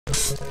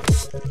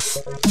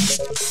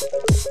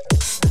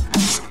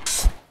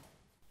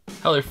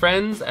Hello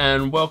friends,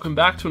 and welcome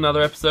back to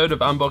another episode of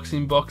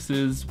Unboxing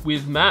Boxes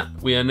with Matt.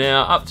 We are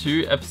now up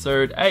to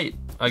episode 8.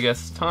 I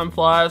guess time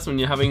flies when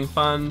you're having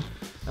fun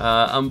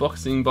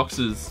unboxing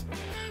boxes.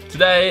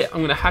 Today I'm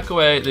going to hack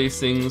away at these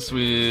things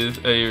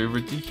with a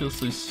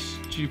ridiculously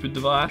stupid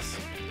device,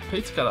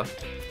 pizza cutter.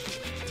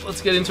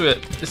 Let's get into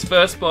it. This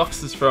first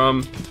box is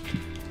from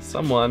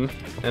someone,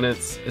 and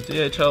it's a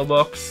DHL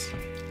box,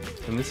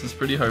 and this is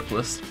pretty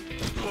hopeless.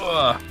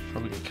 Ugh,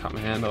 probably gonna cut my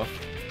hand off.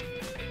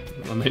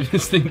 Or maybe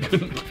this thing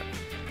couldn't.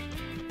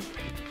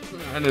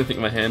 I don't think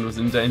my hand was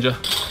in danger.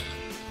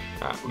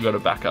 Alright, we've got to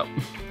back up.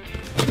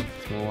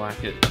 It's more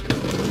like it.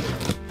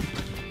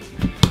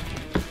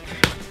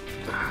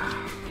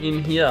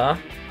 In here,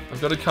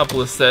 I've got a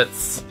couple of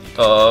sets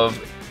of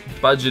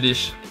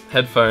budget-ish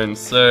headphones.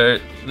 So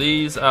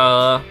these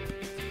are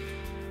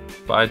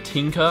by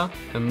Tinker,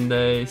 and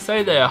they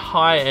say they are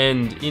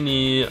high-end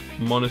in-ear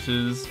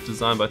monitors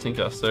designed by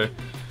Tinker. So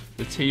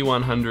the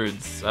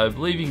T100s, I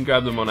believe you can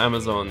grab them on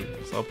Amazon.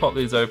 So I'll pop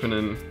these open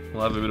and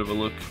we'll have a bit of a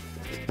look.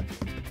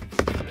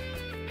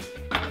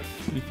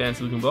 Pretty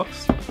fancy looking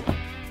box. It's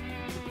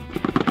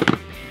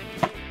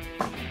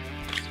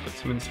got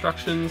some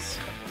instructions.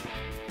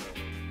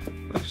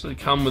 They actually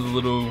come with a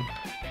little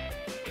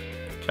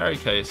carry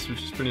case,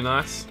 which is pretty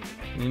nice.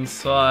 And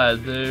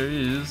inside there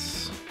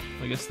is,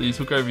 I guess these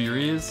hook over your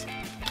ears.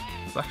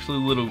 It's actually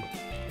a little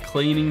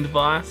cleaning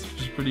device,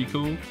 which is pretty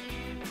cool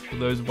for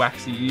those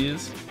waxy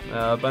ears.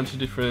 A bunch of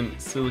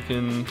different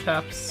silicone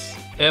caps,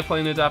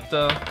 airplane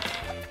adapter,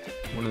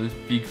 one of those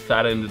big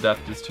fat end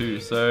adapters too.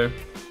 So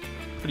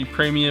pretty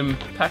premium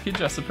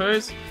package, I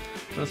suppose.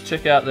 Let's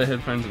check out the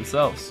headphones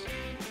themselves.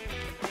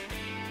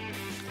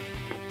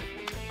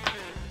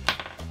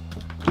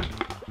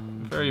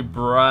 Very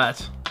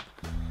bright,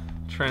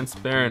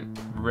 transparent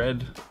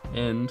red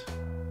end.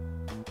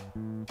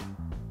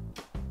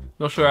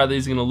 Not sure how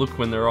these are going to look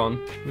when they're on.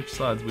 Which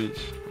side's which?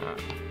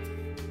 Alright.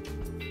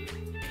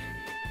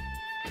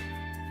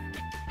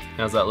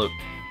 How's that look?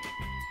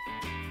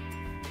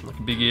 Like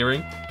a big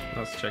earring?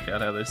 Let's check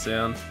out how they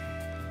sound.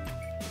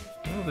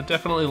 Oh, they're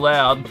definitely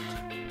loud.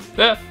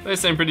 Yeah, they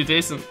seem pretty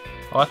decent.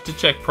 I'll have to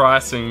check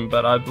pricing,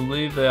 but I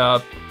believe they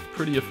are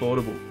pretty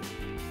affordable.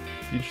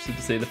 Be interested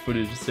to see the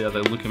footage to see how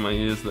they look in my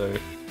ears though.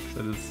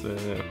 So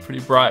it's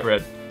pretty bright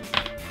red.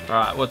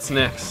 Alright, what's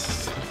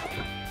next?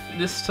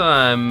 This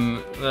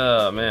time,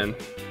 oh man,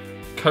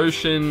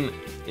 Koshin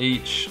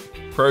Each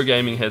Pro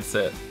Gaming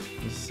Headset.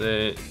 It's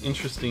an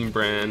interesting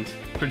brand.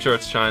 Pretty sure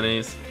it's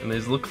Chinese, and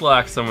these look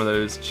like some of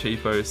those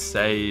cheapo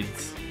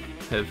Sades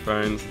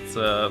headphones.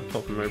 Let's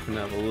pop them open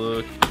and have a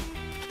look.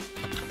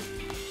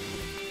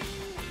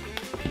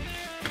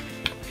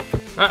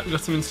 Alright, we've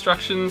got some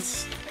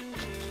instructions.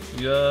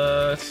 We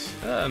got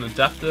an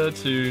adapter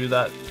to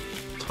that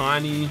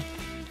tiny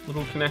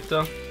little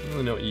connector. I don't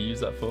really know what you use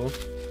that for.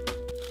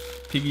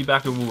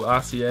 Piggybackable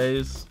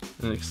RCAs,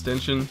 an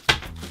extension,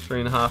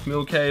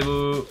 3.5mm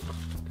cable.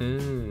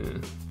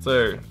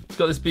 So it's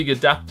got this big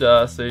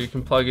adapter, so you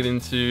can plug it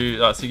into,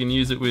 so you can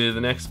use it with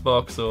an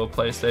Xbox or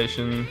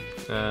PlayStation.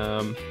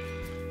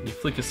 You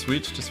flick a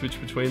switch to switch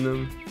between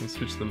them. You can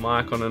switch the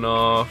mic on and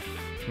off,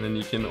 and then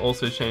you can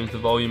also change the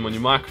volume on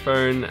your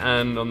microphone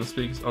and on the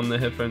speakers, on the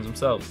headphones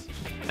themselves.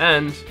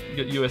 And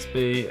you got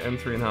USB and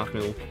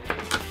 3.5mm.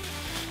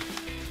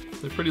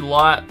 They're pretty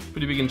light,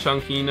 pretty big and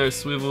chunky, no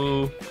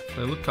swivel.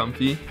 They look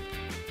comfy.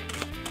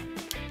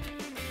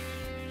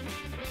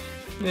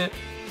 Yeah.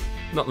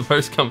 Not the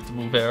most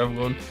comfortable pair I've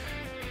worn.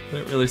 They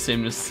don't really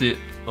seem to sit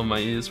on my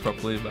ears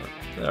properly, but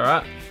they're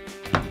alright.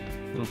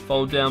 Little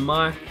fold down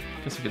mic.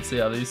 Guess we can see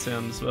how these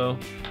sound as well.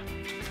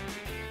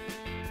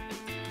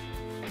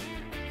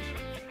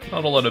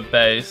 Not a lot of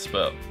bass,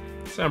 but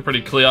sound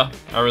pretty clear.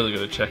 I really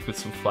gotta check with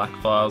some FLAC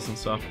files and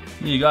stuff.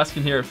 You guys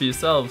can hear it for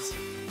yourselves.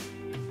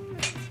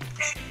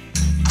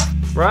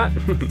 Right?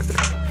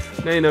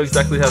 Now you know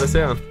exactly how they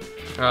sound.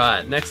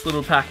 Alright, next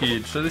little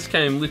package. So this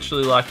came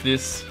literally like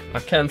this. I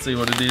can see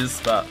what it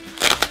is, but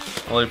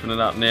I'll open it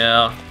up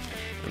now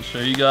and show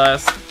you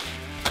guys.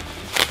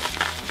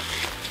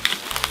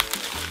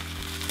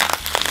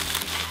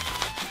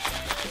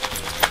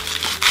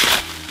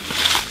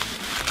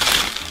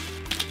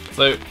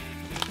 So,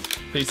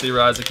 PC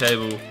riser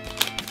cable.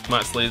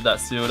 Might just leave that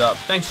sealed up.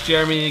 Thanks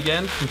Jeremy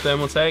again from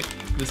Thermaltake.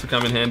 This will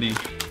come in handy.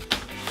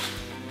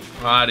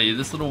 Alrighty,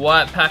 this little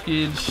white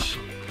package.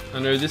 I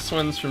know this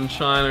one's from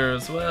China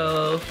as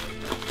well.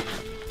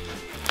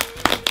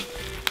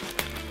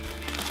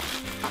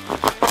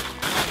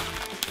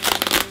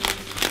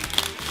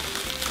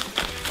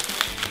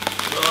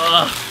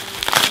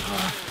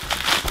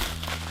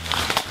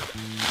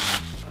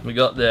 We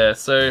got there.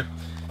 So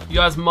you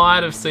guys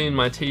might have seen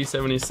my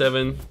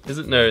T77,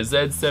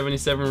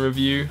 Z77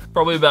 review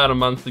probably about a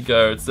month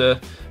ago. It's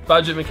a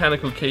budget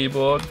mechanical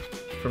keyboard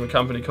from a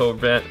company called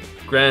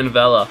Grand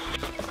Valor,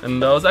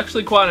 and I was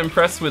actually quite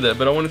impressed with it,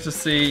 but I wanted to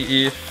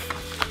see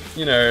if,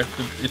 you know,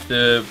 if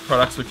the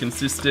products were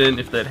consistent,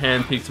 if they'd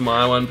handpicked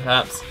my one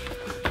perhaps.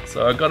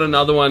 So I got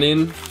another one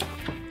in.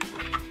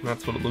 And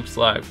that's what it looks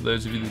like for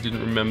those of you that didn't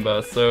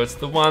remember. So it's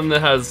the one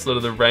that has sort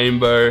of the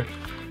rainbow,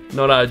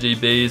 not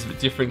RGBs, but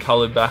different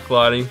colored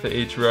backlighting for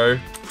each row.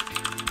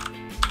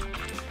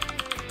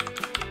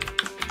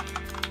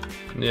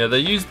 And yeah, they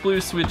use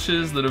blue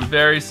switches that are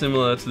very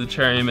similar to the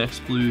Cherry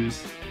MX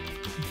blues.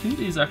 I think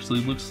these actually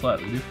look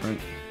slightly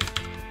different.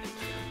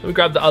 Let me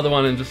grab the other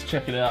one and just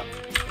check it out.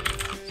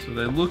 So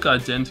they look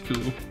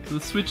identical. So the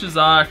switches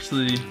are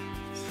actually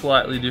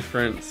slightly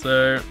different.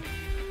 So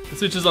the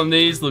switches on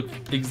these look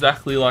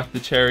exactly like the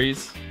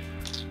Cherries.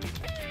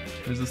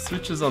 There's the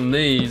switches on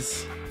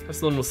these,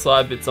 there's little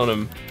side bits on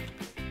them.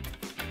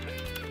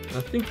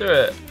 I think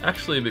they're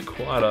actually a bit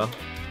quieter.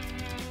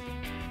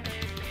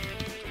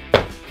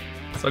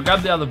 So I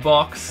grabbed the other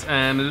box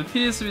and it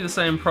appears to be the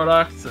same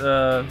product,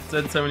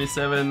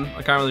 Z77.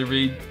 I can't really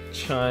read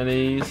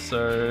Chinese,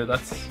 so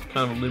that's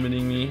kind of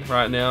limiting me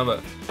right now, but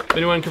if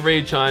anyone can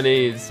read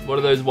Chinese, what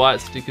do those white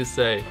stickers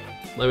say?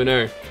 Let me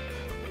know.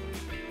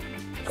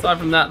 Aside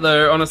from that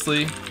though,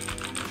 honestly,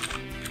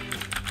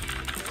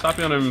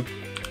 typing on them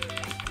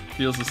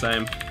feels the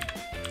same.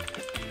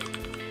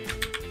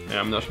 Yeah,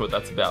 I'm not sure what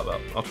that's about,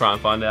 but I'll try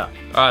and find out.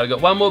 Alright, I've got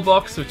one more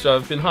box which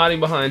I've been hiding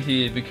behind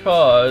here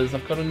because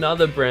I've got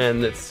another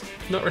brand that's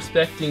not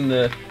respecting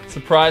the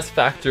surprise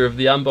factor of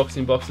the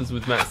unboxing boxes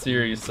with Matt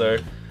series, so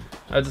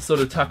I had to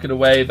sort of tuck it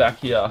away back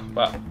here.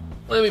 But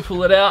let me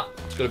pull it out.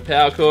 It's got a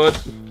power cord.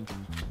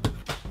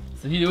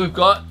 So here we've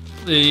got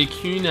the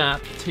QNAP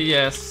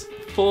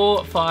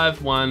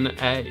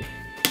TS451A.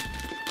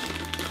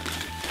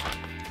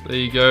 There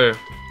you go.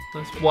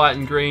 That's white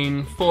and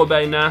green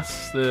 4-bay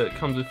NAS that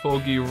comes with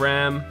 4GB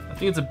RAM. I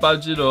think it's a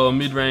budget or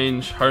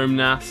mid-range home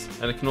NAS,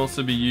 and it can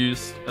also be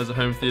used as a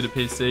home theater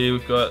PC.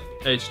 We've got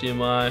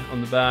HDMI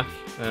on the back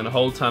and a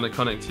whole ton of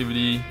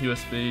connectivity.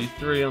 USB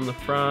 3 on the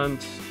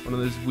front, one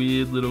of those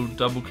weird little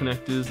double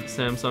connectors that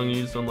Samsung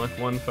used on like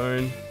one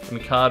phone, and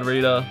a card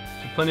reader.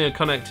 So plenty of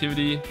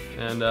connectivity,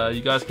 and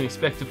you guys can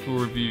expect a full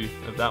review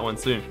of that one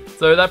soon.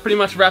 So that pretty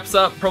much wraps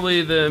up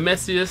probably the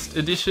messiest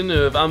edition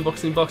of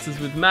unboxing boxes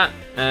with Matt,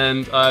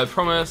 and I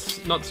promise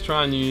not to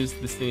try and use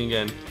this thing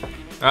again.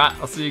 Alright,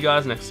 I'll see you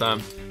guys next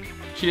time.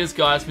 Cheers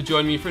guys for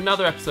joining me for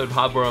another episode of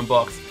Hardware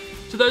Unboxed.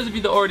 To those of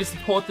you that already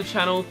support the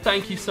channel,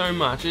 thank you so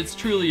much, it's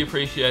truly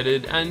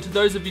appreciated. And to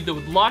those of you that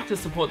would like to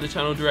support the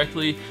channel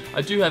directly,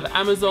 I do have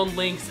Amazon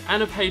links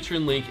and a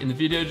Patreon link in the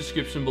video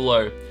description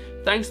below.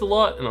 Thanks a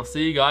lot, and I'll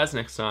see you guys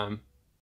next time.